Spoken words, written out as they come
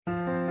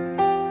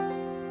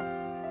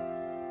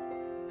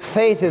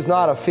faith is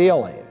not a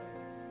feeling.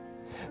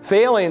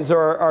 Feelings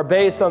are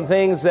based on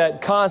things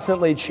that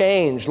constantly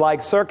change,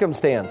 like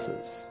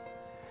circumstances.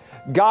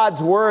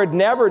 God's word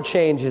never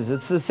changes.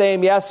 It's the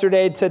same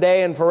yesterday,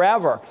 today, and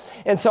forever.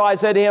 And so I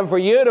said to him, for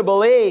you to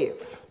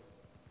believe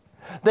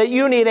that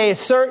you need a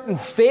certain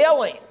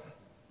feeling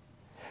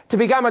to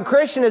become a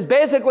Christian is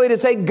basically to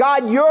say,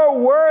 God, your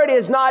word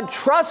is not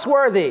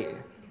trustworthy.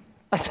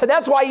 I said,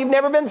 that's why you've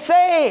never been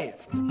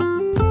saved.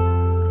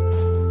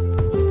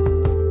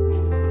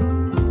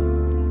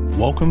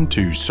 Welcome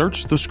to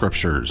Search the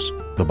Scriptures,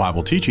 the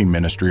Bible teaching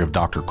ministry of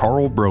Dr.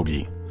 Carl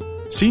Broggi,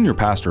 Senior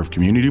Pastor of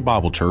Community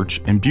Bible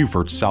Church in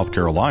Beaufort, South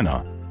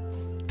Carolina.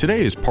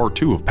 Today is part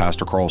 2 of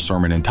Pastor Carl's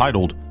sermon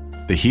entitled,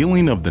 The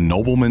Healing of the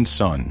Nobleman's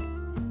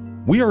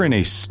Son. We are in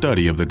a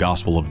study of the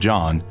Gospel of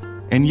John,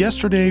 and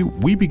yesterday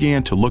we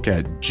began to look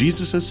at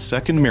Jesus'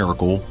 second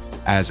miracle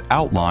as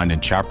outlined in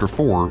chapter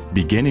 4,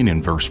 beginning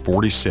in verse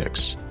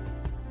 46.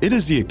 It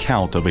is the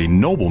account of a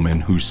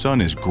nobleman whose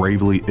son is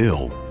gravely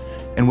ill,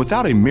 and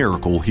without a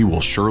miracle he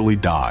will surely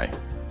die.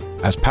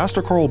 As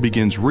Pastor Carl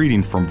begins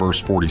reading from verse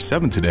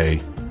 47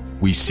 today,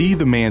 we see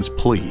the man's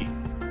plea.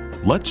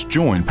 Let's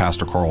join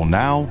Pastor Carl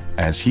now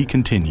as he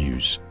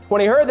continues.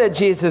 When he heard that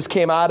Jesus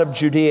came out of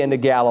Judea into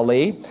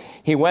Galilee,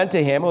 he went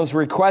to him and was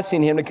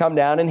requesting him to come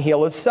down and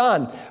heal his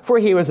son, for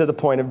he was at the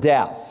point of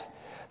death.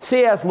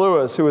 C.S.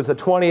 Lewis, who was a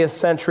 20th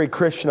century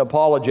Christian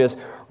apologist,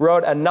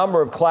 wrote a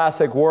number of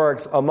classic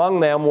works.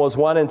 Among them was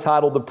one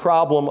entitled The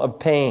Problem of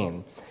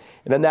Pain.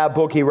 And in that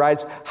book he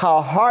writes,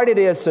 how hard it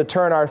is to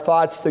turn our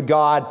thoughts to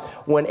God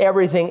when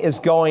everything is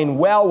going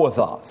well with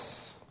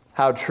us.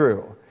 How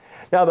true.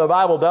 Now the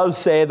Bible does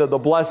say that the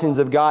blessings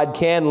of God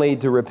can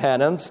lead to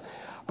repentance,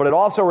 but it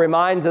also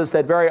reminds us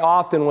that very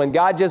often when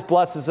God just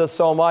blesses us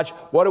so much,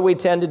 what do we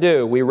tend to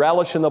do? We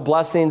relish in the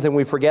blessings and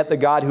we forget the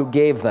God who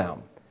gave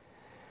them.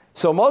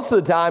 So most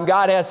of the time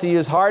God has to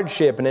use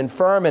hardship and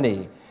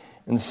infirmity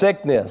and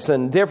sickness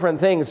and different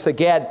things to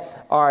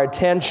get our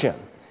attention.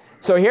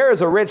 So here is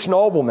a rich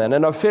nobleman,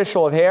 an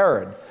official of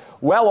Herod,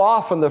 well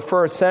off in the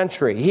first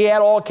century. He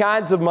had all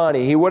kinds of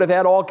money. He would have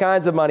had all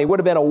kinds of money. He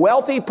would have been a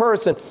wealthy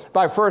person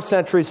by first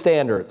century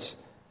standards.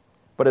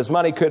 But his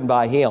money couldn't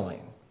buy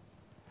healing.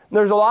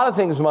 There's a lot of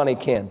things money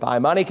can't buy.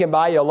 Money can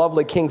buy you a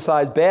lovely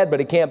king-size bed, but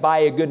it can't buy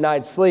you a good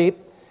night's sleep.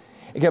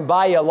 It can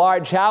buy you a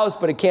large house,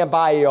 but it can't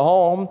buy you a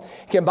home.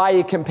 It can buy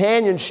you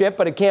companionship,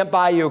 but it can't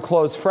buy you a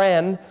close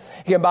friend.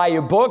 It can buy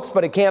you books,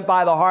 but it can't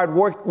buy the hard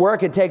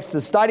work it takes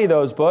to study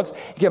those books.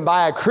 It can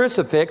buy a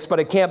crucifix, but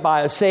it can't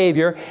buy a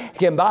Savior. It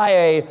can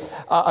buy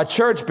a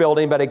church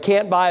building, but it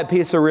can't buy a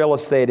piece of real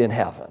estate in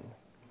heaven.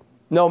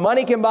 No,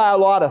 money can buy a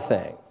lot of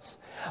things.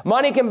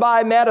 Money can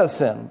buy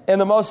medicine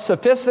and the most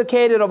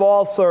sophisticated of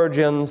all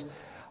surgeons,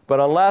 but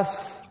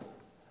unless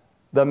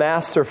the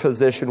master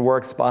physician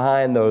works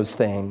behind those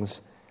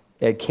things,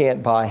 it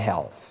can't buy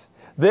health.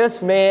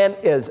 This man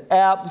is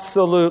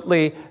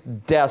absolutely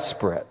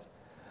desperate.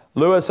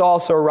 Lewis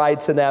also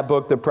writes in that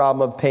book, The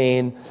Problem of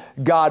Pain,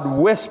 God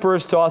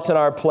whispers to us in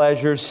our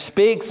pleasures,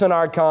 speaks in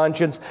our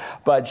conscience,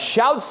 but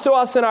shouts to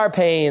us in our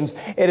pains.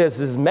 It is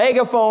his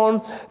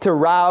megaphone to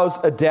rouse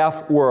a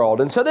deaf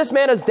world. And so this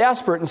man is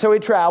desperate, and so he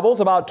travels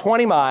about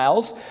 20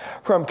 miles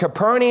from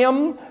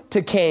Capernaum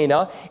to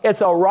Cana.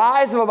 It's a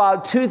rise of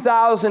about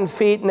 2,000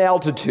 feet in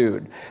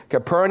altitude.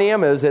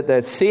 Capernaum is at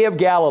the Sea of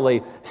Galilee,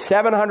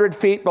 700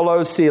 feet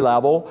below sea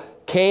level.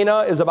 Cana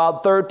is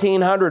about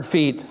 1,300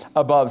 feet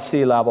above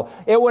sea level.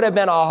 It would have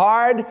been a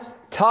hard,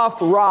 tough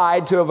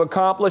ride to have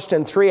accomplished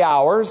in 3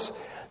 hours.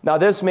 Now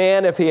this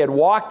man, if he had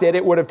walked it,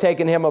 it would have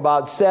taken him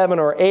about 7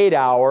 or 8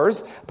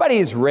 hours. But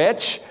he's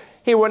rich.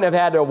 He wouldn't have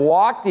had to have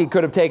walked. He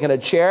could have taken a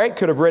chariot,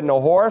 could have ridden a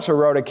horse or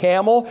rode a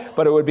camel,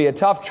 but it would be a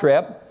tough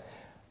trip.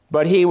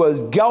 But he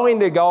was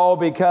going to go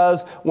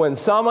because when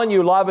someone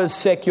you love is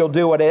sick, you'll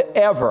do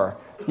whatever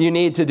you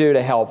need to do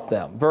to help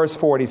them. Verse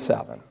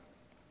 47.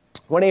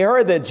 When he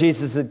heard that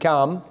Jesus had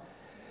come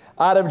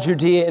out of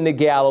Judea into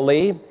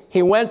Galilee,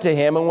 he went to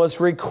him and was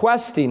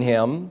requesting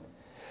him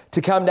to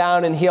come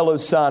down and heal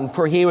his son,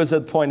 for he was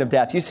at the point of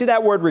death. You see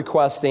that word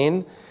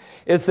requesting?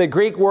 It's the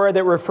Greek word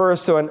that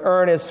refers to an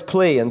earnest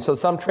plea, and so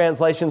some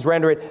translations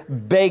render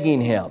it begging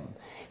him.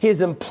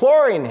 He's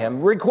imploring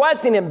him,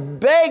 requesting him,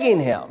 begging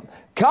him,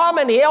 come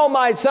and heal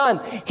my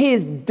son.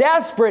 He's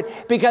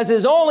desperate because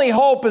his only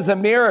hope is a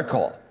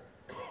miracle.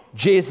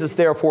 Jesus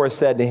therefore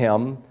said to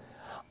him,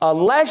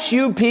 unless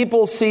you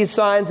people see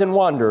signs and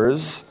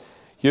wonders,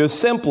 you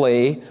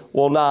simply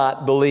will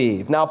not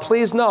believe. Now,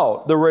 please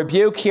note, the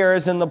rebuke here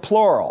is in the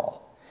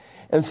plural.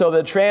 And so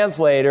the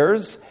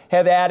translators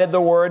have added the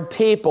word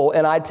people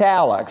in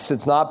italics.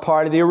 It's not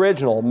part of the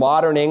original.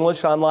 Modern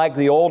English, unlike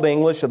the Old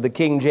English of the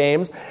King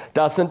James,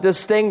 doesn't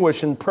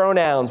distinguish in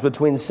pronouns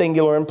between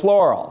singular and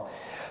plural.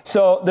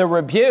 So the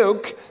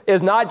rebuke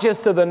is not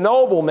just to the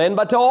nobleman,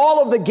 but to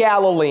all of the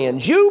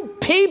Galileans. You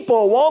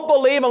people won't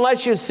believe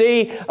unless you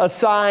see a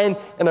sign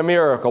and a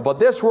miracle. But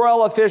this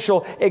royal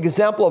official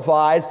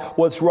exemplifies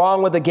what's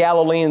wrong with the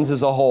Galileans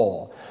as a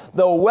whole.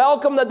 The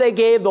welcome that they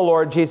gave the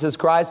Lord Jesus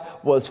Christ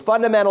was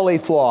fundamentally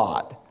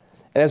flawed.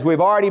 And as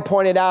we've already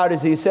pointed out,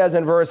 as he says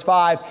in verse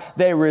 5,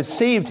 they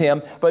received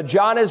him. But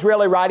John is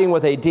really writing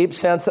with a deep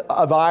sense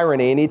of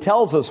irony, and he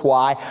tells us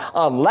why.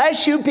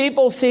 Unless you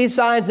people see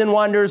signs and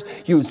wonders,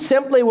 you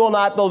simply will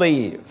not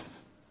believe.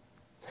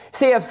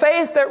 See, a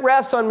faith that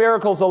rests on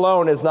miracles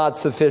alone is not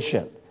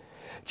sufficient.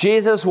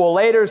 Jesus will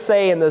later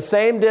say in the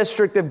same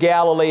district of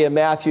Galilee in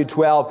Matthew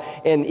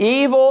 12, an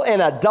evil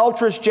and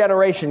adulterous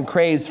generation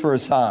craves for a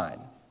sign.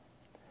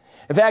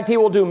 In fact, he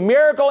will do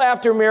miracle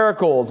after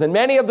miracles, and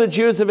many of the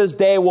Jews of his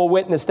day will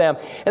witness them.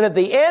 And at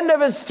the end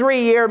of his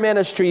 3-year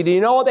ministry, do you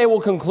know what they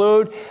will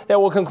conclude? They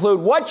will conclude,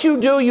 what you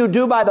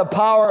do by the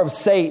power of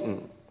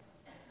Satan.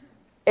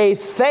 A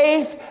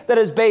faith that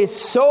is based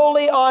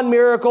solely on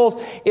miracles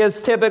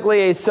is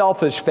typically a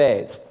selfish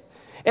faith.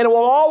 And it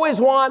will always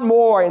want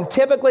more, and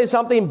typically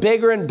something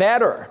bigger and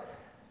better.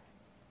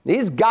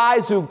 These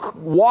guys who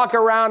walk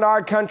around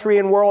our country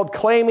and world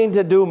claiming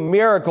to do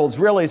miracles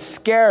really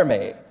scare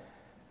me.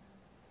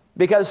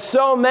 Because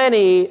so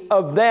many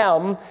of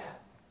them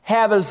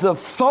have as the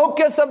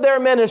focus of their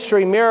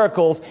ministry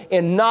miracles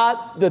and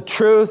not the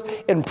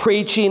truth and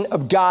preaching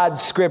of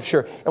God's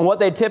Scripture. And what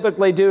they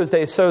typically do is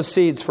they sow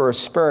seeds for a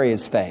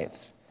spurious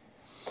faith.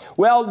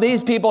 Well,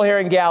 these people here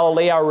in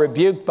Galilee are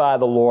rebuked by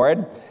the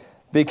Lord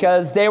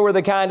because they were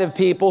the kind of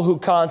people who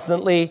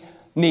constantly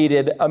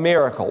needed a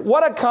miracle.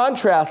 What a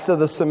contrast to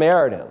the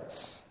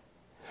Samaritans,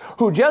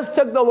 who just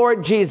took the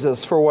Lord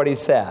Jesus for what he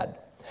said.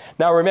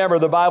 Now remember,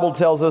 the Bible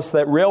tells us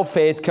that real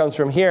faith comes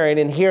from hearing,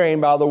 and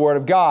hearing by the Word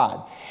of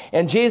God.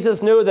 And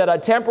Jesus knew that a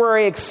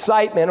temporary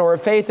excitement or a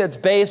faith that's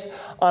based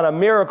on a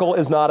miracle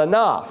is not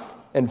enough.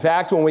 In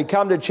fact, when we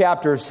come to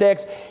chapter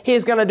 6,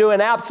 he's going to do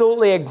an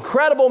absolutely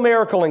incredible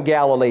miracle in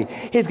Galilee.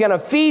 He's going to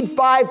feed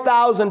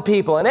 5,000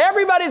 people, and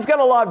everybody's going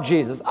to love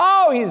Jesus.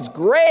 Oh, he's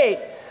great.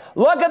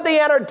 Look at the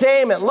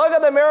entertainment. Look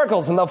at the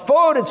miracles and the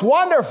food. It's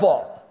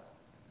wonderful.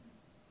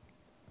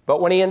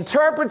 But when he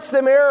interprets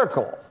the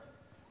miracle,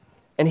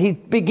 and he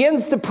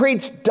begins to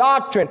preach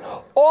doctrine,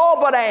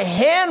 all but a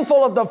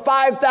handful of the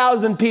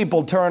 5,000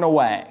 people turn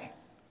away.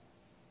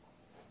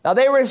 Now,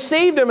 they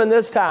received him in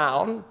this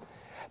town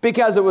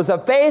because it was a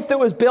faith that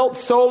was built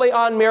solely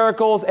on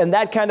miracles, and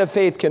that kind of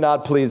faith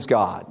cannot please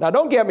God. Now,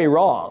 don't get me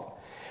wrong.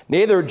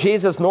 Neither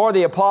Jesus nor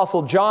the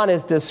Apostle John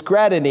is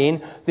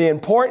discrediting the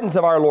importance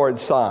of our Lord's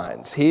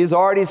signs. He's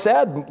already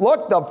said,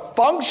 look, the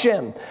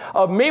function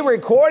of me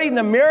recording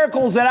the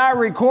miracles that I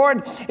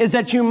record is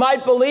that you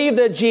might believe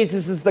that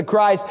Jesus is the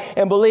Christ,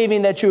 and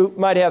believing that you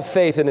might have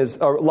faith in his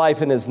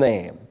life in his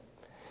name.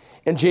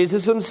 And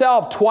Jesus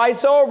himself,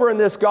 twice over in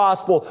this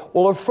gospel,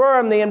 will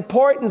affirm the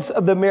importance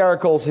of the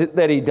miracles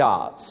that he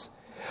does.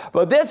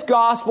 But this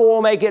gospel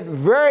will make it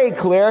very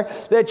clear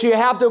that you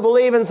have to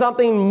believe in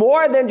something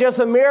more than just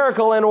a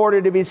miracle in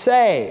order to be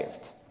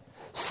saved.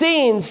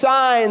 Seeing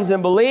signs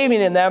and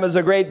believing in them is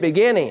a great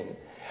beginning.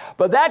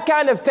 But that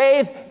kind of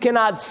faith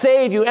cannot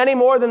save you any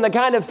more than the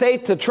kind of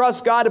faith to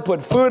trust God to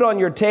put food on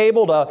your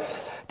table,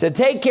 to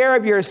take care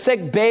of your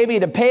sick baby,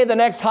 to pay the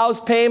next house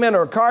payment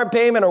or car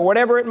payment or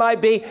whatever it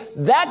might be.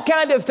 That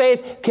kind of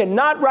faith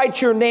cannot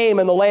write your name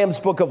in the Lamb's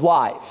Book of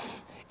Life.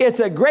 It's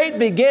a great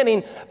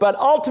beginning, but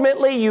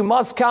ultimately you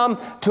must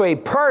come to a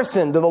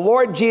person, to the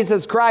Lord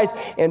Jesus Christ,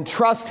 and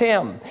trust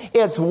him.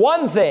 It's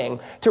one thing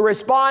to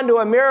respond to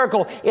a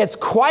miracle. It's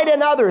quite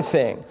another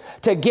thing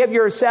to give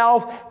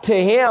yourself to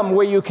him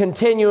where you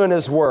continue in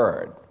his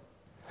word.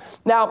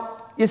 Now,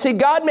 you see,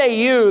 God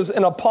may use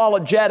an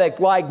apologetic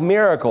like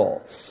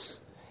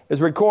miracles,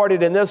 is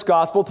recorded in this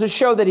gospel, to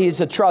show that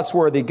he's a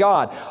trustworthy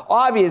God.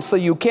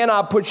 Obviously, you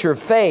cannot put your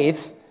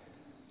faith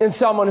in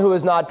someone who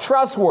is not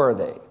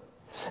trustworthy.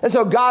 And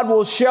so God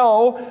will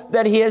show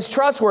that he is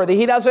trustworthy.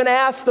 He doesn't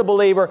ask the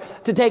believer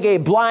to take a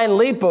blind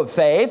leap of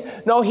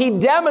faith. No, he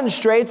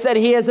demonstrates that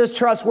he is a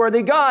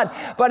trustworthy God.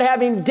 But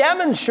having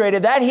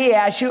demonstrated that, he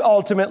asks you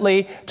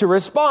ultimately to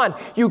respond.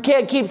 You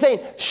can't keep saying,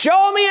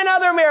 show me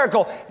another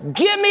miracle.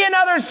 Give me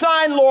another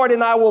sign, Lord,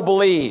 and I will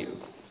believe.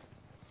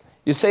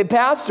 You say,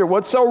 Pastor,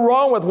 what's so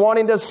wrong with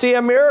wanting to see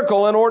a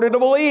miracle in order to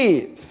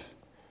believe?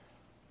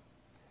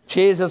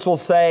 Jesus will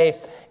say,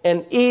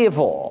 an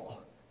evil,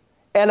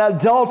 an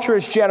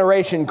adulterous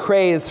generation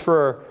craves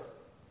for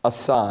a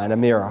sign, a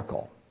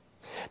miracle.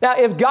 Now,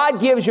 if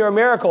God gives you a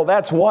miracle,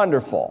 that's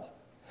wonderful.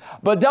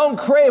 But don't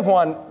crave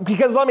one,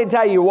 because let me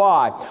tell you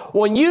why.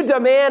 When you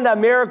demand a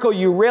miracle,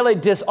 you really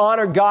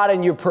dishonor God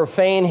and you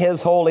profane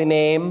his holy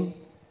name.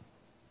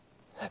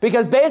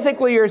 Because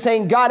basically you're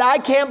saying, God, I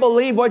can't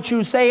believe what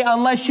you say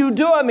unless you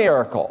do a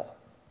miracle.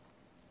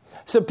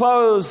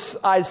 Suppose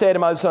I say to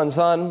my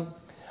son,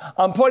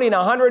 I'm putting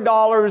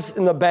 $100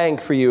 in the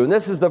bank for you. And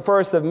this is the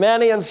first of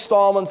many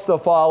installments to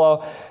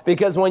follow,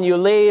 because when you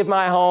leave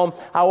my home,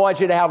 I want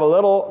you to have a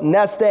little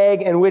nest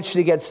egg in which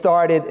to get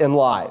started in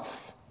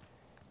life.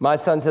 My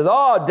son says,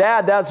 oh,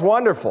 Dad, that's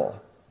wonderful.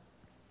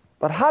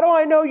 But how do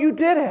I know you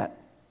did it?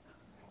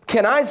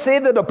 Can I see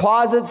the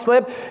deposit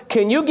slip?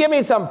 Can you give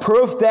me some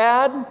proof,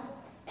 Dad?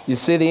 You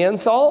see the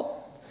insult?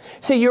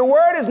 See, your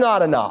word is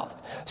not enough.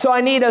 So I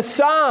need a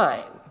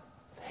sign.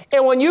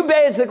 And when you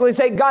basically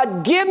say,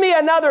 God, give me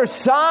another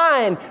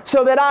sign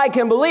so that I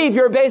can believe,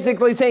 you're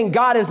basically saying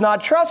God is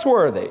not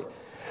trustworthy.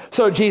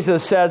 So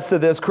Jesus says to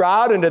this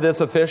crowd and to this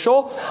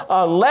official,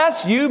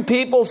 unless you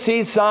people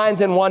see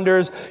signs and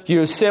wonders,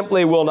 you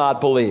simply will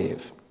not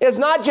believe. It's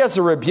not just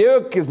a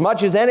rebuke as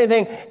much as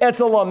anything. It's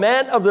a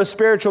lament of the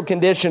spiritual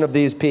condition of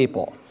these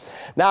people.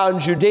 Now in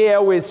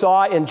Judea, we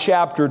saw in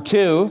chapter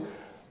 2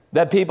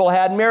 that people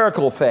had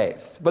miracle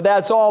faith. But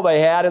that's all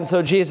they had, and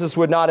so Jesus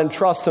would not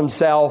entrust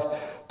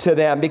himself to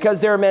them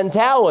because their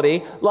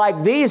mentality,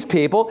 like these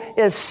people,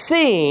 is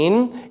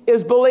seeing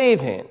is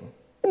believing.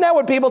 Isn't that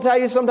what people tell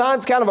you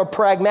sometimes? Kind of a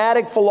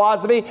pragmatic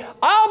philosophy.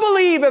 I'll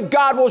believe if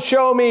God will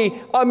show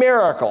me a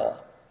miracle.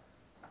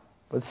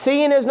 But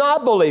seeing is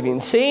not believing.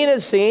 Seeing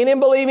is seeing and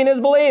believing is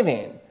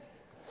believing.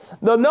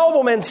 The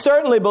nobleman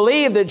certainly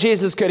believed that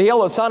Jesus could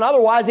heal his son.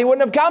 Otherwise, he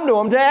wouldn't have come to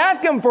him to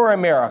ask him for a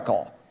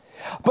miracle.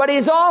 But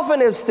he's off in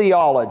his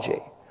theology.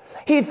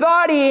 He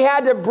thought he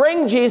had to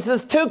bring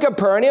Jesus to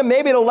Capernaum,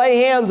 maybe to lay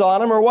hands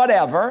on him or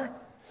whatever.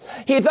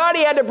 He thought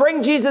he had to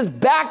bring Jesus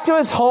back to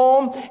his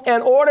home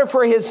in order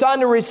for his son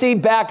to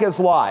receive back his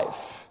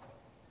life.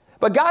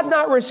 But God's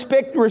not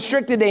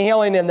restricted to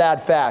healing in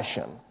that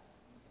fashion.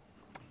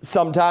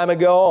 Some time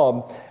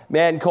ago, a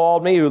man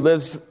called me who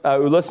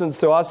listens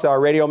to us, our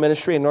radio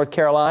ministry in North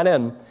Carolina,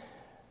 and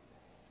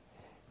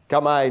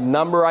got my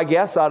number, I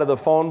guess, out of the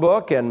phone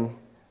book and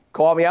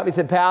called me up. He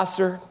said,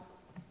 Pastor,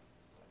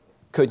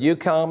 could you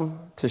come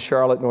to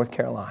Charlotte, North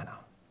Carolina?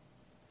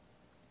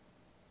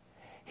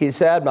 He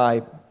said,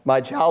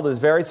 my child is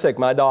very sick,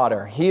 my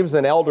daughter. He was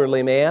an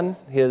elderly man.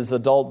 His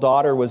adult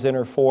daughter was in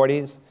her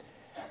 40s.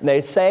 And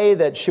they say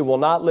that she will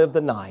not live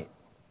the night.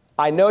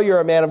 I know you're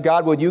a man of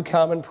God. Would you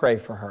come and pray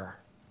for her?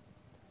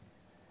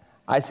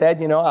 I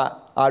said,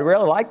 I'd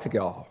really like to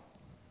go,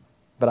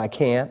 but I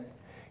can't.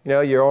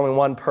 You're only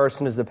one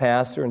person as a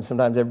pastor, and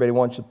sometimes everybody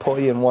wants to pull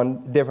you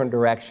in different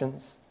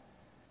directions.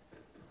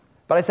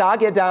 But I said, I'll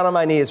get down on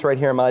my knees right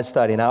here in my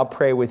study, and I'll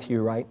pray with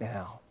you right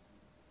now.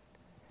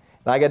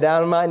 And I got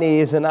down on my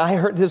knees, and I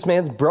heard this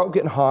man's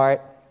broken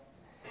heart.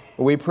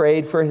 We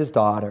prayed for his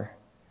daughter.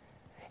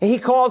 And he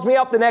calls me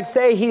up the next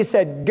day. He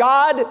said,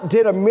 God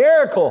did a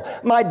miracle.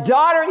 My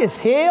daughter is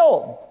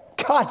healed.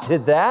 God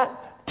did that.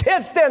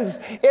 Distance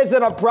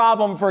isn't a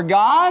problem for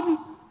God.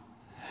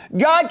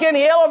 God can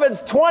heal if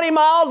it's 20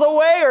 miles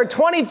away or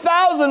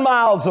 20,000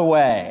 miles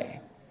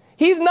away.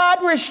 He's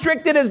not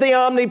restricted as the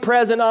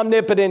omnipresent,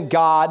 omnipotent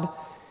God.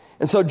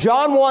 And so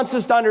John wants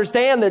us to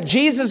understand that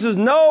Jesus is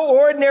no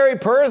ordinary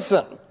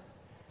person,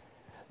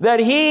 that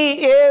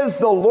he is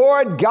the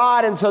Lord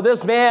God. And so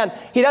this man,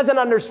 he doesn't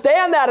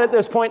understand that at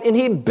this point, and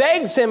he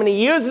begs him, and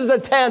he uses a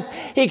tense.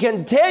 He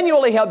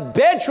continually,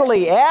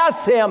 habitually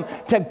asks him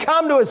to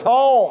come to his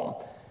home.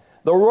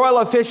 The royal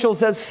official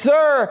says,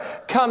 Sir,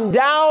 come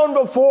down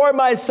before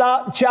my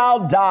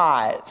child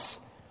dies.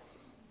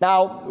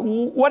 Now,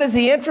 what is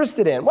he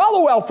interested in? Well,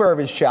 the welfare of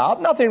his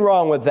child. Nothing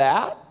wrong with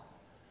that.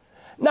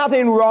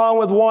 Nothing wrong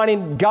with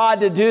wanting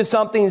God to do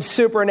something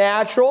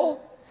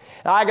supernatural.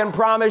 I can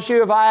promise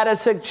you, if I had a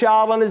sick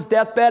child on his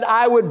deathbed,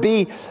 I would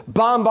be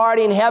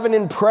bombarding heaven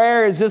in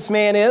prayer as this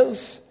man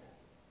is.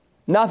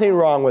 Nothing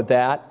wrong with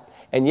that.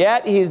 And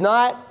yet, he's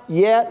not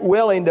yet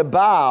willing to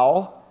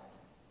bow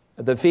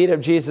at the feet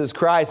of Jesus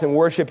Christ and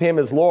worship him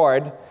as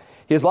Lord.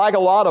 He's like a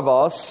lot of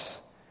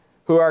us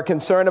who are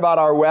concerned about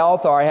our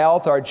wealth, our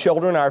health, our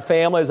children, our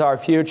families, our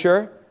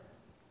future.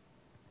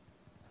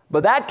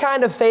 But that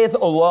kind of faith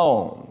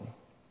alone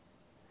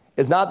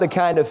is not the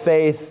kind of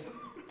faith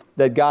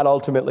that God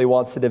ultimately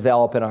wants to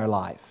develop in our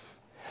life.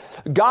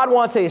 God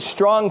wants a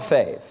strong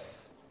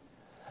faith.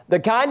 The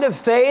kind of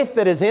faith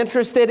that is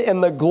interested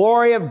in the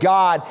glory of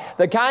God.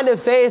 The kind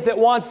of faith that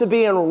wants to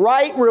be in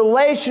right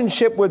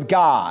relationship with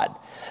God.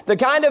 The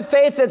kind of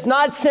faith that's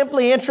not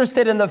simply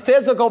interested in the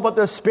physical but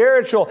the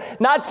spiritual.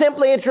 Not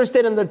simply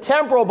interested in the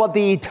temporal but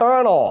the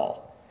eternal.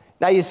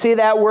 Now you see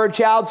that word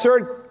child,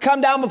 sir?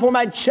 Come down before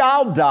my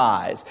child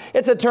dies.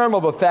 It's a term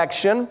of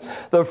affection.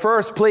 The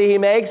first plea he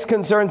makes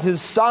concerns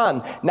his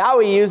son. Now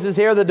he uses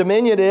here the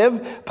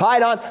diminutive,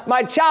 paidon,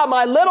 my child,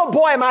 my little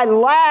boy, my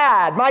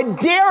lad, my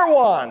dear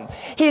one.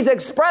 He's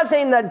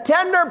expressing the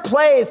tender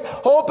place,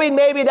 hoping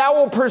maybe that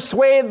will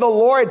persuade the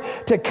Lord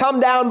to come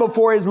down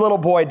before his little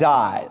boy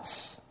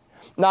dies.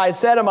 Now, I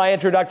said in my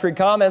introductory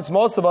comments,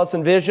 most of us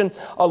envision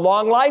a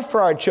long life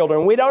for our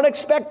children. We don't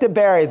expect to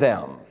bury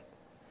them.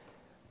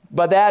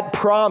 But that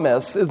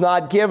promise is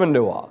not given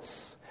to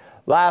us.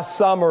 Last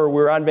summer, we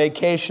were on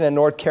vacation in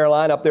North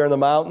Carolina up there in the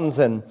mountains,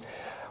 and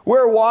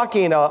we're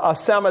walking a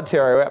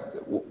cemetery.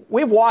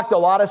 We've walked a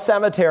lot of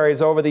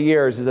cemeteries over the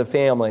years as a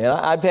family, and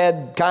I've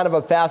had kind of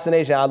a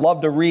fascination. I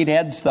love to read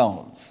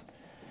headstones.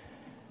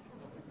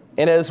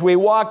 And as we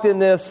walked in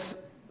this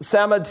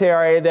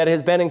cemetery that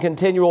has been in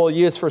continual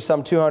use for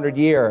some 200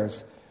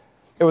 years,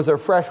 it was a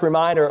fresh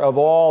reminder of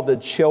all the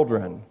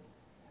children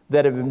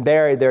that have been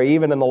buried there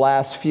even in the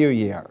last few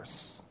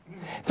years.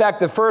 In fact,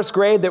 the first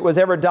grave that was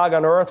ever dug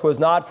on earth was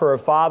not for a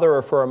father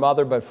or for a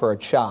mother, but for a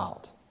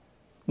child.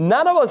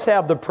 None of us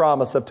have the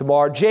promise of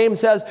tomorrow. James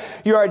says,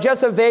 you are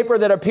just a vapor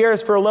that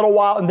appears for a little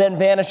while and then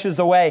vanishes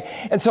away.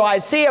 And so I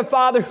see a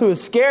father who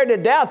is scared to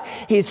death.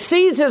 He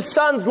sees his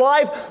son's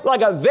life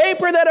like a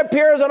vapor that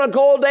appears on a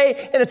cold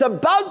day, and it's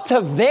about to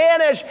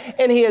vanish,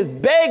 and he is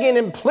begging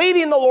and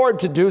pleading the Lord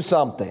to do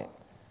something.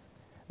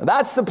 Now,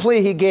 that's the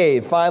plea he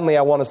gave. Finally,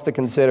 I want us to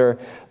consider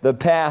the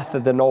path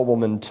that the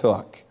nobleman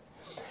took.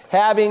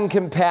 Having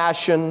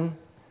compassion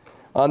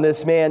on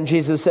this man,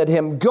 Jesus said to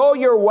him, go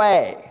your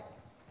way.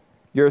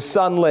 Your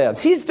son lives.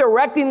 He's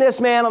directing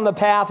this man on the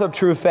path of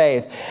true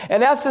faith.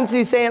 In essence,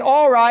 he's saying,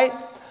 all right,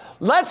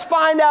 let's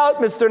find out,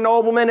 Mr.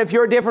 Nobleman, if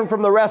you're different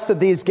from the rest of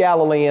these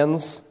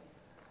Galileans.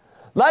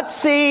 Let's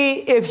see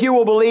if you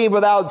will believe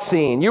without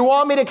seeing. You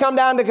want me to come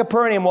down to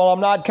Capernaum? Well, I'm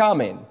not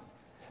coming,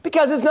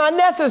 because it's not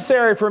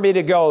necessary for me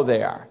to go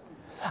there.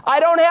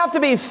 I don't have to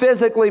be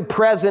physically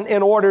present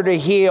in order to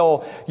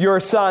heal your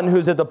son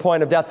who's at the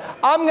point of death.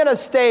 I'm going to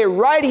stay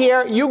right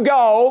here. You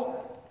go.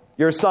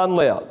 Your son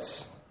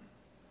lives.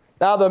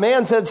 Now the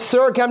man said,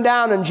 sir, come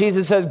down. And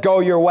Jesus says, go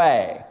your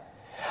way.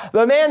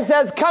 The man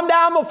says, come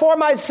down before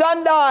my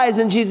son dies.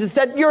 And Jesus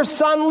said, your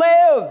son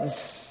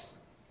lives.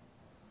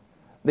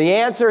 The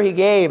answer he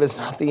gave is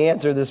not the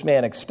answer this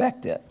man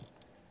expected.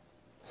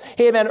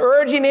 He had been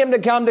urging him to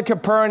come to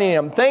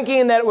Capernaum,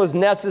 thinking that it was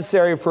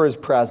necessary for his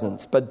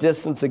presence. But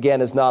distance,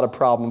 again, is not a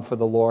problem for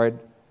the Lord.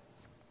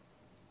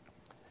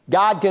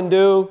 God can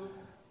do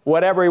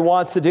whatever he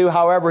wants to do,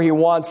 however he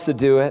wants to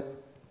do it.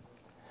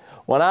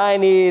 When I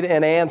need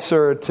an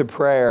answer to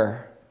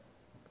prayer,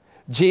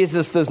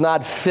 Jesus does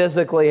not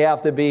physically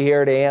have to be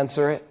here to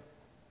answer it.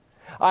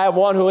 I have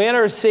one who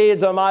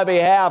intercedes on my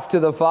behalf to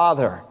the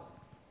Father.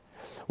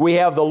 We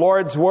have the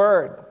Lord's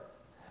Word,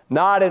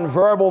 not in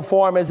verbal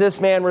form as this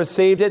man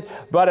received it,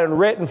 but in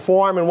written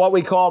form in what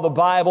we call the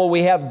Bible.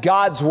 We have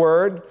God's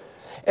Word.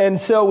 And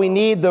so we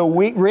need to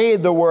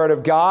read the Word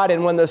of God.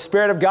 And when the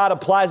Spirit of God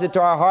applies it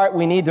to our heart,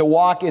 we need to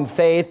walk in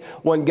faith.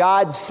 When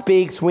God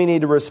speaks, we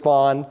need to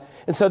respond.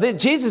 And so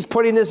Jesus is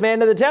putting this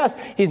man to the test.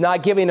 He's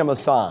not giving him a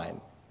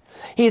sign.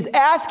 He's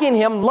asking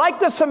him,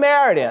 like the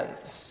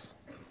Samaritans,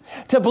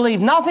 to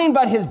believe nothing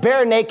but his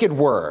bare naked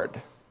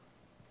word.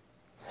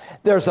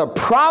 There's a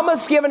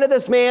promise given to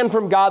this man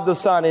from God the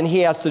Son, and he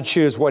has to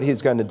choose what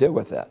he's going to do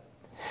with it.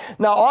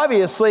 Now,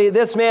 obviously,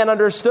 this man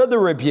understood the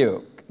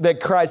rebuke that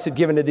Christ had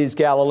given to these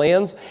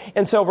Galileans,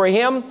 and so for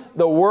him,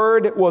 the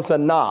word was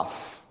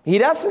enough. He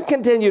doesn't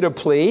continue to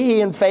plea.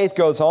 He in faith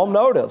goes home.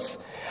 Notice,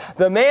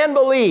 the man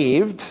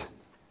believed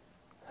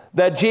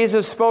that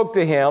Jesus spoke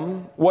to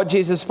him, what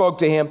Jesus spoke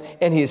to him,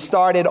 and he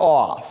started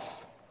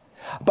off.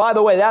 By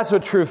the way, that's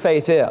what true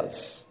faith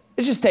is.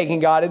 It's just taking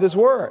God at his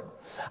word.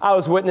 I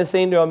was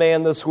witnessing to a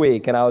man this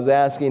week, and I was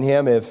asking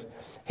him if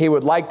he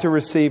would like to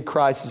receive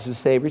Christ as his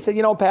Savior. He said,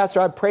 you know,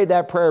 Pastor, I've prayed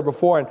that prayer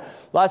before, and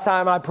last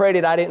time I prayed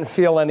it, I didn't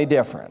feel any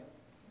different.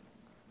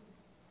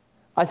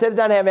 I said, it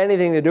doesn't have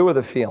anything to do with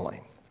a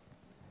feeling.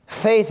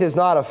 Faith is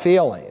not a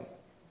feeling.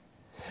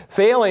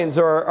 Feelings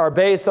are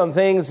based on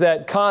things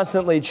that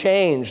constantly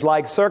change,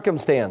 like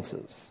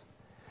circumstances.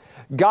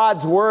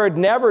 God's word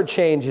never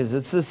changes.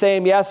 It's the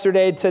same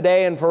yesterday,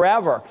 today, and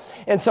forever.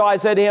 And so I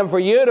said to him, for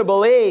you to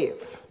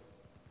believe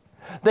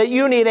that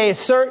you need a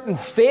certain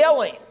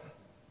feeling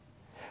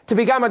to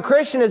become a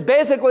Christian is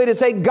basically to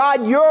say,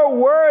 God, your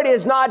word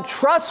is not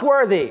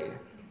trustworthy.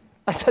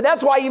 I said,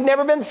 that's why you've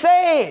never been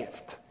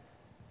saved.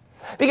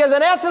 Because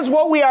in essence,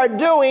 what we are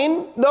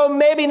doing, though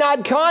maybe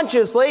not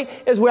consciously,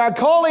 is we are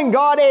calling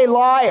God a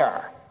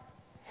liar.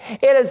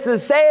 It is to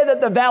say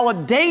that the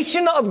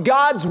validation of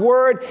God's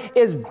word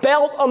is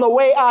built on the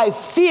way I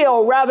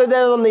feel rather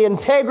than on the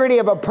integrity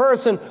of a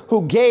person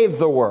who gave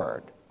the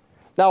word.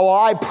 Now, while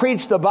I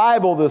preach the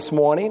Bible this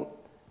morning,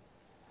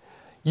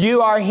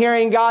 you are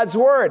hearing God's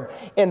word.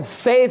 And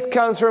faith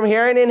comes from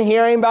hearing, and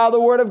hearing by the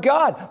word of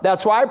God.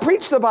 That's why I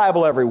preach the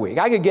Bible every week.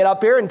 I could get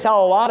up here and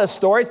tell a lot of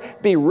stories.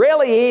 It'd be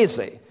really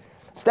easy.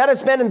 Instead of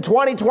spending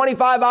 20,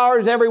 25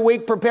 hours every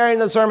week preparing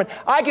the sermon,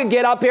 I could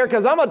get up here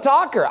because I'm a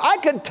talker. I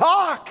could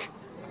talk.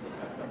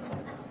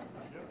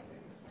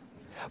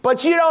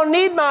 But you don't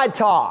need my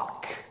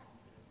talk.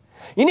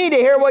 You need to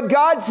hear what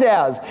God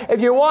says.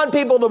 If you want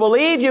people to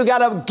believe, you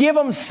got to give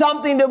them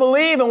something to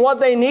believe, and what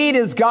they need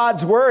is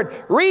God's word.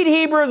 Read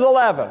Hebrews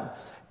 11.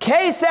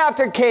 Case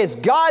after case,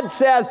 God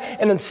says,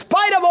 and in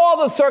spite of all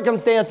the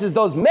circumstances,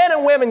 those men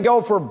and women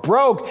go for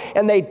broke,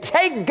 and they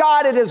take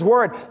God at his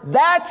word.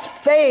 That's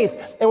faith,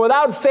 and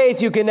without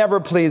faith, you can never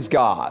please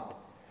God.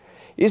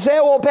 You say,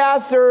 well,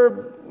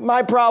 Pastor,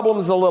 my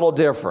problem's a little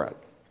different.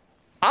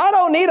 I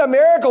don't need a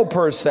miracle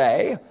per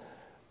se.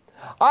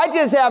 I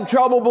just have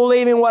trouble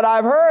believing what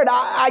I've heard.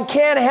 I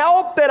can't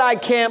help that I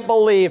can't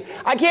believe.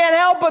 I can't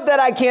help it that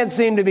I can't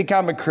seem to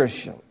become a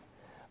Christian.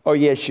 Oh,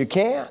 yes, you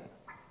can.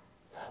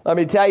 Let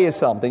me tell you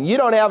something. You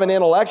don't have an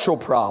intellectual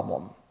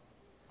problem.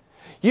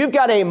 You've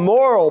got a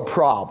moral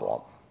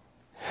problem.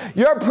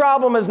 Your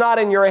problem is not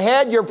in your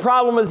head. Your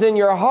problem is in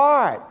your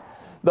heart.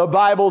 The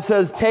Bible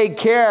says, take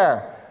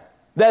care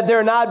that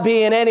there not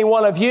be in any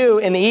one of you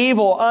an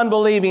evil,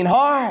 unbelieving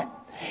heart.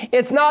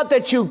 It's not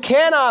that you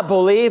cannot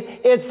believe,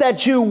 it's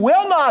that you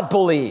will not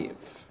believe.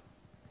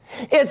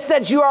 It's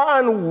that you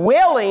are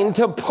unwilling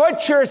to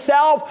put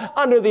yourself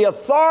under the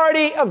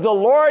authority of the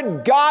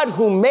Lord God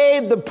who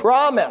made the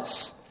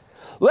promise.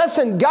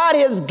 Listen, God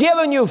has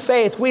given you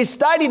faith. We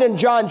studied in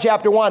John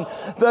chapter 1,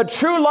 the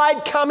true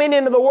light coming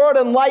into the world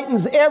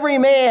enlightens every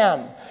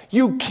man.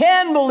 You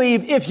can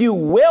believe if you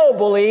will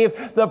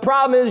believe. The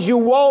problem is you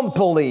won't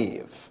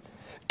believe.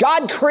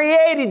 God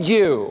created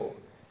you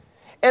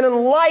and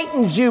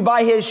enlightens you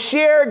by his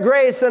sheer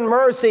grace and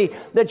mercy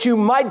that you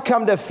might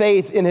come to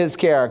faith in his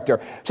character.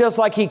 Just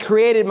like he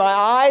created my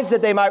eyes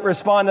that they might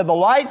respond to the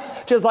light,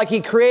 just like he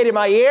created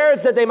my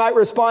ears that they might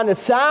respond to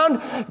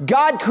sound,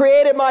 God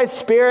created my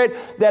spirit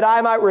that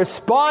I might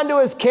respond to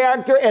his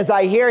character as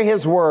I hear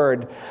his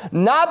word.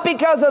 Not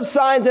because of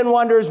signs and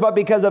wonders, but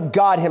because of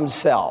God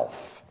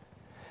himself.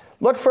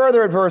 Look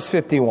further at verse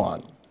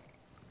 51.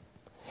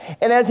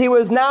 And as he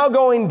was now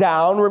going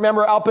down,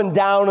 remember up and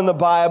down in the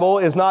Bible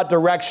is not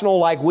directional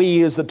like we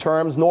use the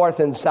terms north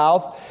and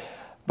south,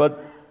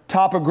 but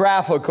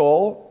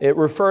topographical. It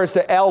refers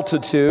to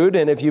altitude,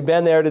 and if you've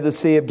been there to the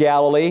Sea of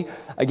Galilee,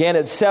 again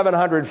it's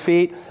 700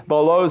 feet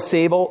below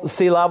sea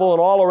level,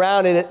 and all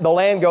around it the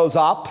land goes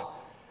up.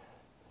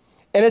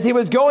 And as he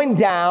was going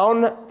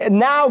down,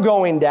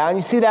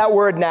 you see that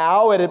word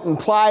now, it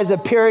implies a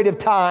period of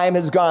time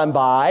has gone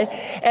by.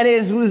 And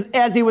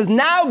as he was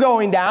now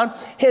going down,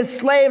 his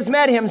slaves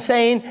met him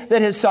saying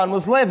that his son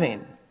was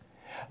living.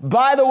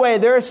 By the way,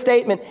 their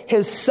statement,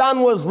 his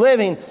son was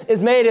living,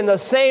 is made in the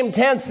same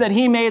tense that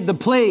he made the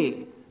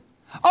plea.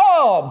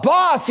 Oh,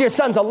 boss, your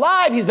son's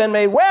alive. He's been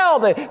made well.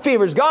 The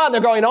fever's gone.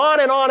 They're going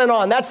on and on and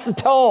on. That's the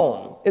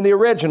tone in the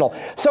original.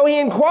 So he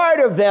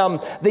inquired of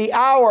them the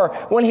hour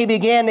when he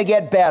began to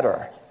get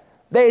better.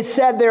 They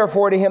said,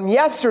 therefore, to him,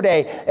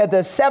 yesterday at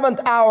the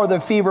 7th hour the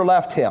fever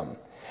left him.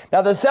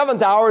 Now, the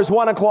 7th hour is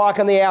 1 o'clock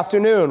in the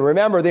afternoon.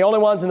 Remember, the only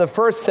ones in the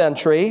first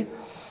century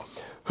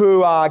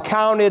who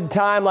counted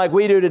time like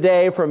we do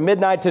today from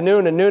midnight to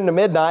noon and noon to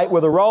midnight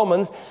were the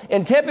Romans.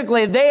 And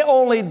typically they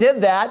only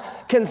did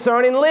that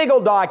concerning legal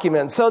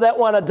documents, so that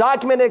when a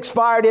document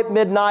expired at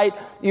midnight,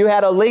 you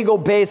had a legal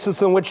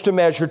basis in which to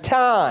measure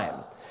time.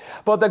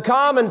 But the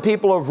common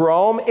people of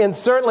Rome, and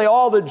certainly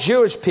all the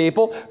Jewish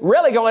people,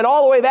 really going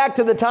all the way back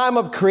to the time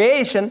of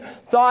creation,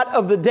 thought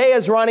of the day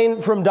as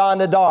running from dawn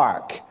to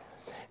dark.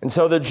 And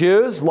so the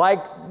Jews,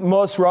 like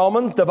most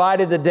Romans,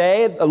 divided the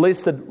day, at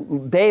least the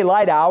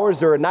daylight hours,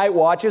 there are night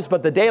watches,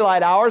 but the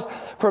daylight hours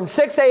from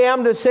 6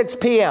 a.m. to 6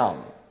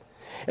 p.m.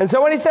 And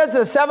so when he says the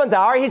 7th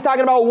hour, he's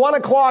talking about 1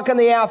 o'clock in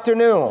the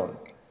afternoon.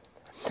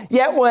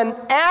 Yet when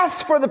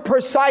asked for the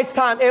precise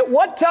time, at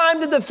what time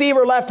did the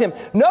fever left him?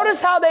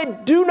 Notice how they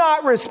do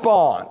not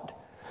respond.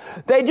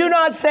 They do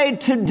not say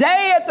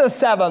today at the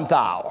 7th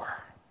hour.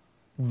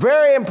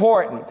 Very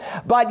important.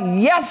 But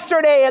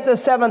yesterday at the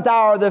 7th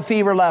hour, the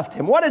fever left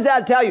him. What does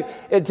that tell you?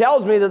 It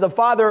tells me that the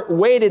father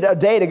waited a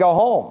day to go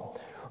home.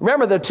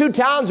 Remember, the two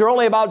towns are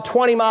only about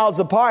 20 miles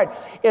apart.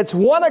 It's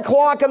 1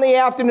 o'clock in the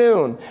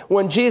afternoon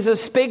when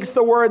Jesus speaks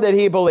the word that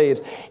he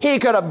believes. He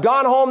could have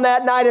gone home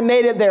that night and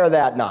made it there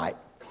that night.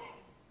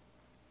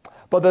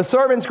 But the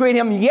servants greet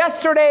him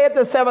yesterday at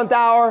the 7th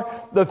hour,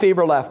 the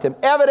fever left him.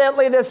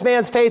 Evidently, this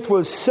man's faith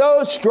was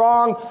so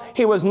strong,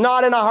 he was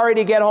not in a hurry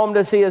to get home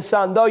to see his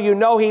son, though you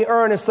know he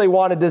earnestly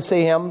wanted to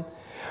see him.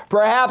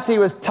 Perhaps he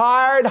was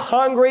tired,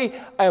 hungry,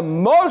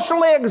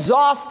 emotionally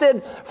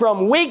exhausted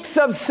from weeks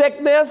of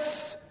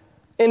sickness,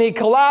 and he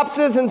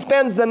collapses and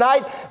spends the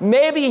night.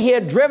 Maybe he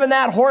had driven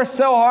that horse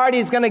so hard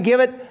he's going to give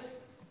it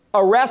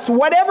a rest.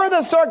 Whatever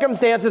the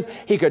circumstances,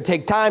 he could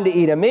take time to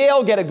eat a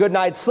meal, get a good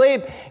night's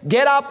sleep,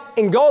 get up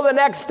and go the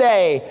next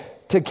day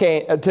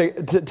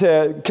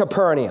to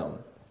Capernaum.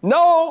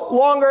 No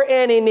longer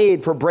any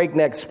need for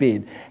breakneck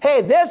speed.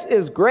 Hey, this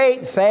is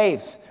great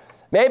faith.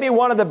 Maybe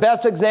one of the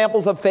best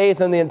examples of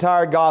faith in the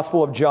entire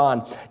Gospel of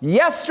John.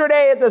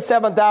 Yesterday at the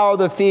 7th hour,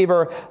 the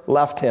fever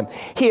left him.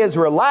 He is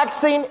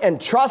relaxing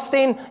and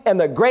trusting in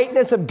the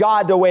greatness of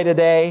God to wait a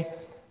day.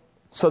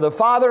 So the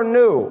Father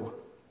knew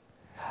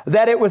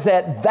that it was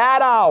at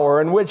that hour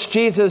in which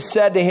Jesus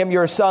said to him,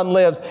 your son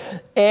lives,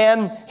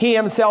 and he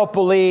himself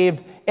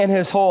believed in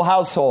his whole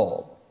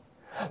household.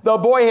 The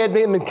boy had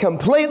been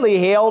completely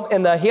healed,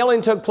 and the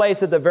healing took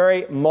place at the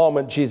very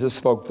moment Jesus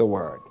spoke the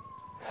word.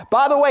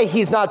 By the way,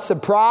 he's not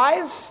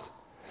surprised,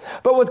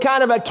 but with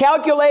kind of a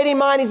calculating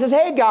mind, he says,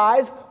 hey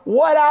guys,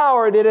 what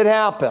hour did it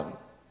happen?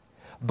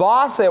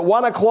 Boss, at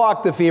 1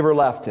 o'clock the fever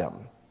left him.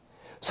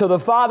 So the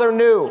father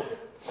knew.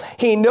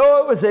 He knew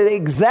it was the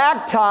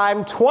exact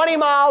time, 20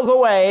 miles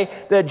away,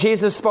 that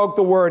Jesus spoke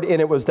the word and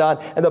it was done.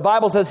 And the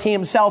Bible says he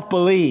himself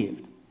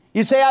believed.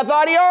 You say, I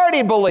thought he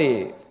already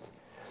believed.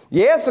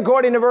 Yes,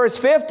 according to verse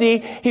 50,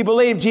 he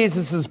believed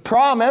Jesus'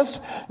 promise.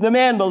 The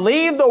man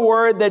believed the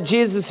word that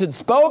Jesus had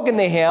spoken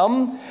to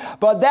him,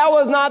 but that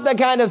was not the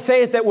kind of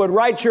faith that would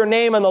write your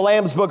name in the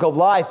Lamb's Book of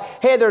Life.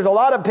 Hey, there's a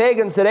lot of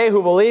pagans today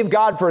who believe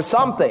God for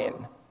something,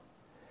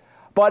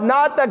 but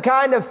not the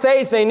kind of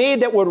faith they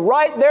need that would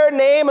write their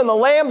name in the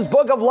Lamb's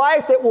Book of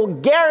Life that will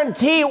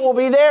guarantee it will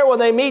be there when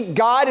they meet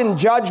God in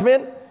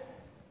judgment.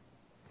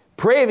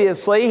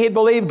 Previously, he'd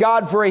believed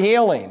God for a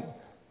healing,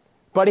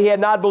 but he had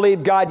not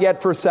believed God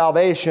yet for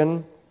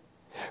salvation.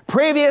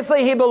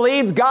 Previously, he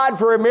believed God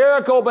for a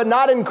miracle, but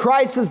not in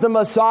Christ as the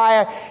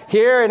Messiah.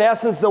 Here, in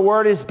essence, the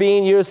word is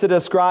being used to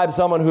describe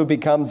someone who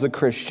becomes a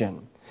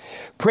Christian.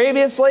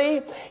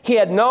 Previously, he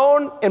had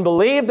known and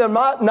believed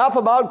enough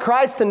about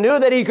Christ and knew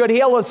that he could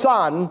heal a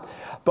son.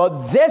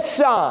 But this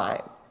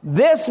sign,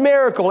 this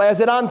miracle, as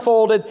it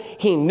unfolded,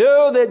 he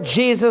knew that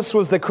Jesus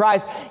was the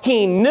Christ.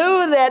 He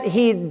knew that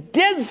he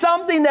did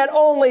something that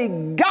only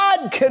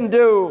God can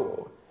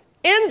do.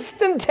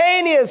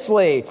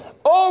 Instantaneously,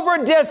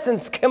 over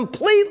distance,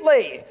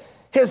 completely,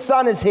 his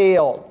son is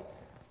healed.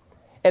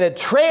 And it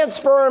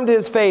transformed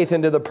his faith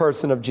into the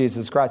person of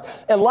Jesus Christ.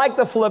 And like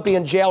the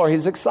Philippian jailer,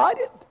 he's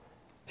excited.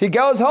 He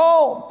goes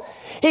home.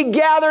 He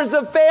gathers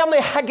the family.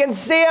 I can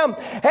see him.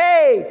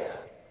 Hey,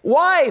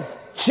 wife,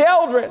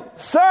 children,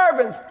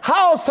 servants,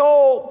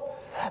 household.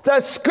 The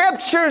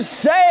scriptures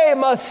say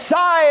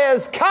Messiah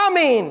is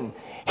coming.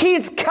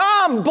 He's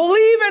come.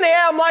 Believe in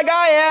him like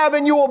I have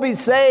and you will be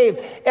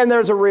saved. And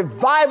there's a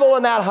revival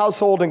in that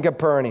household in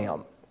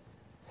Capernaum.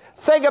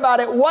 Think about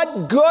it.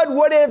 What good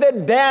would it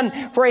have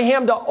been for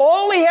him to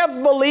only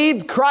have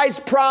believed Christ's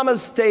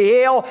promise to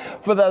heal,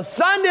 for the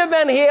son to have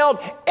been healed,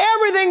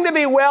 everything to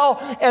be well,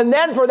 and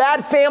then for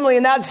that family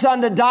and that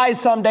son to die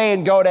someday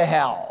and go to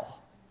hell?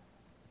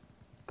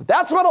 But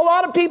that's what a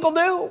lot of people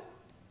do.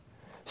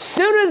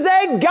 Soon as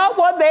they got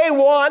what they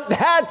want,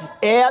 that's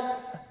it.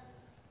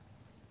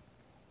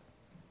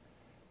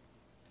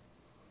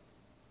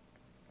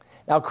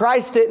 Now,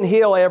 Christ didn't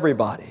heal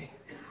everybody.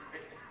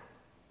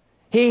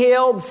 He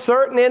healed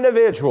certain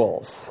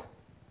individuals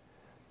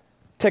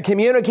to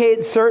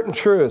communicate certain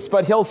truths,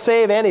 but he'll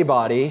save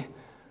anybody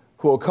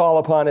who will call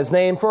upon his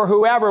name, for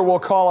whoever will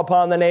call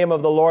upon the name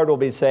of the Lord will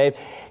be saved.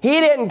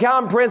 He didn't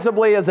come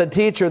principally as a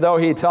teacher, though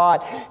he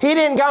taught. He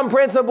didn't come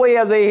principally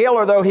as a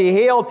healer, though he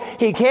healed.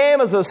 He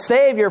came as a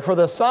Savior, for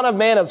the Son of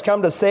Man has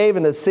come to save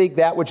and to seek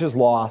that which is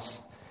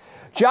lost.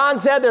 John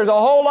said there's a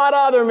whole lot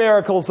of other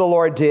miracles the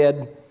Lord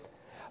did,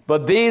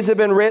 but these have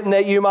been written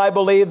that you might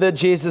believe that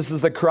Jesus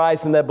is the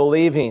Christ, and that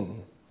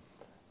believing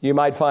you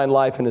might find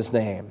life in his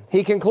name.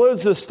 He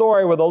concludes the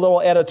story with a little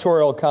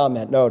editorial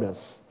comment.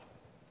 Notice.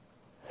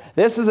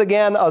 This is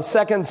again a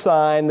second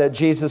sign that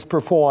Jesus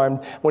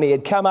performed when he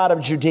had come out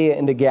of Judea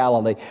into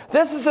Galilee.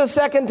 This is the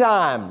second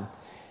time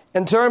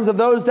in terms of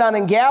those done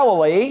in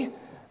Galilee,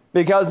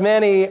 because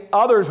many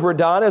others were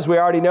done, as we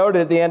already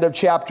noted at the end of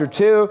chapter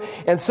 2,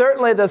 and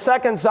certainly the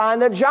second sign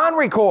that John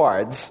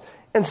records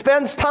and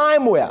spends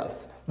time with.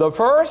 The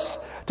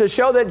first, to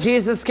show that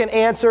Jesus can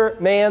answer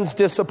man's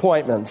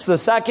disappointments. The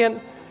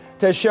second,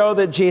 to show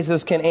that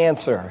Jesus can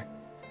answer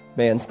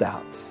man's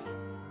doubts.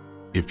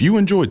 If you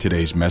enjoyed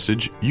today's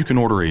message, you can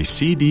order a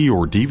CD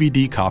or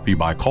DVD copy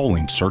by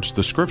calling Search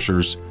the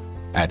Scriptures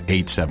at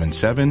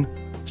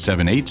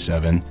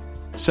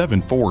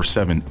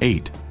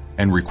 877-787-7478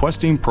 and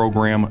requesting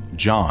program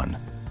John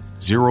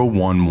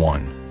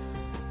 011.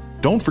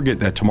 Don't forget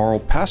that tomorrow,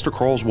 Pastor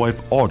Carl's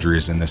wife Audrey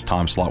is in this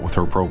time slot with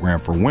her program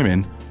for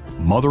women,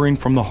 Mothering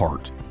from the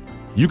Heart.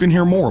 You can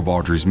hear more of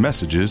Audrey's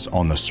messages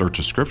on the Search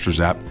the Scriptures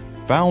app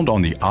found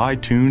on the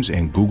iTunes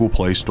and Google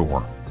Play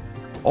Store.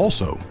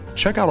 Also,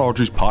 check out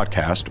Audrey's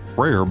podcast,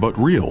 Rare But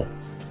Real,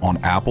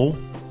 on Apple,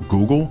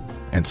 Google,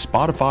 and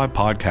Spotify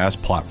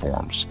podcast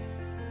platforms.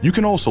 You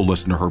can also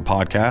listen to her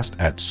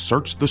podcast at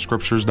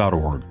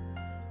searchthescriptures.org.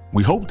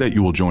 We hope that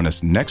you will join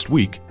us next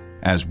week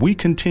as we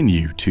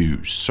continue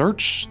to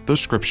search the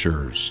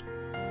Scriptures.